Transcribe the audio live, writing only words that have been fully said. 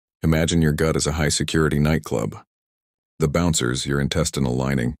Imagine your gut as a high-security nightclub. The bouncers, your intestinal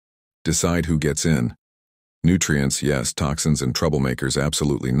lining, decide who gets in. Nutrients, yes. Toxins and troublemakers,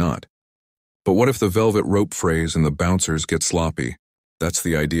 absolutely not. But what if the velvet rope frays and the bouncers get sloppy? That's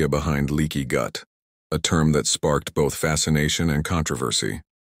the idea behind leaky gut, a term that sparked both fascination and controversy.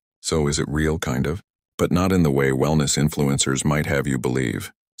 So is it real, kind of? But not in the way wellness influencers might have you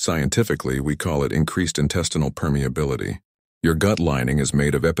believe. Scientifically, we call it increased intestinal permeability. Your gut lining is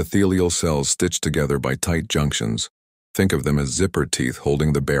made of epithelial cells stitched together by tight junctions. Think of them as zipper teeth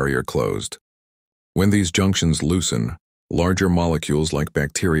holding the barrier closed. When these junctions loosen, larger molecules like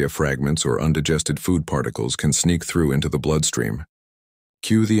bacteria fragments or undigested food particles can sneak through into the bloodstream.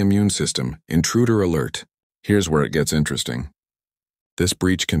 Cue the immune system, intruder alert. Here's where it gets interesting. This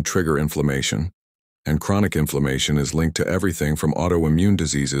breach can trigger inflammation, and chronic inflammation is linked to everything from autoimmune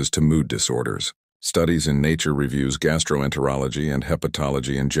diseases to mood disorders. Studies in Nature reviews gastroenterology and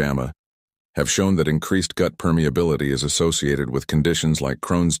hepatology in JAMA have shown that increased gut permeability is associated with conditions like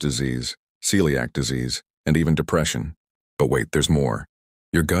Crohn's disease, celiac disease, and even depression. But wait, there's more.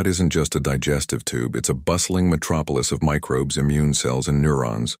 Your gut isn't just a digestive tube, it's a bustling metropolis of microbes, immune cells, and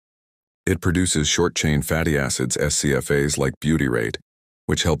neurons. It produces short-chain fatty acids, SCFAs, like butyrate,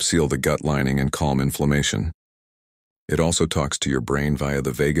 which help seal the gut lining and calm inflammation. It also talks to your brain via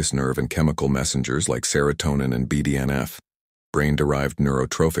the vagus nerve and chemical messengers like serotonin and BDNF, brain-derived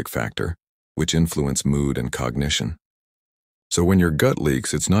neurotrophic factor, which influence mood and cognition. So when your gut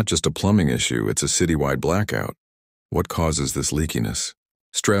leaks, it's not just a plumbing issue, it's a citywide blackout. What causes this leakiness?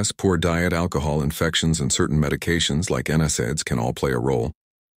 Stress, poor diet, alcohol, infections, and certain medications like NSAIDs can all play a role.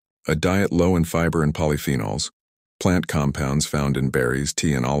 A diet low in fiber and polyphenols, plant compounds found in berries,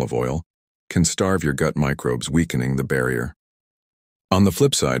 tea, and olive oil, can starve your gut microbes, weakening the barrier. On the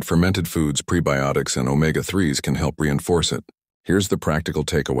flip side, fermented foods, prebiotics, and omega-3s can help reinforce it. Here's the practical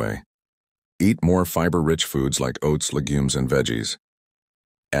takeaway. Eat more fiber-rich foods like oats, legumes, and veggies.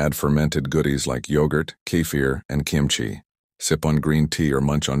 Add fermented goodies like yogurt, kefir, and kimchi. Sip on green tea or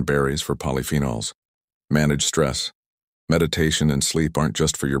munch on berries for polyphenols. Manage stress. Meditation and sleep aren't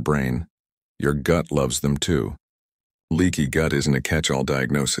just for your brain. Your gut loves them too. Leaky gut isn't a catch-all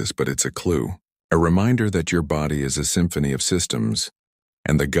diagnosis, but it's a clue. A reminder that your body is a symphony of systems,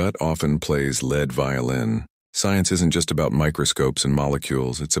 and the gut often plays lead violin. Science isn't just about microscopes and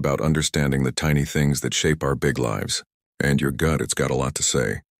molecules, it's about understanding the tiny things that shape our big lives. And your gut, it's got a lot to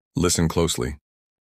say. Listen closely.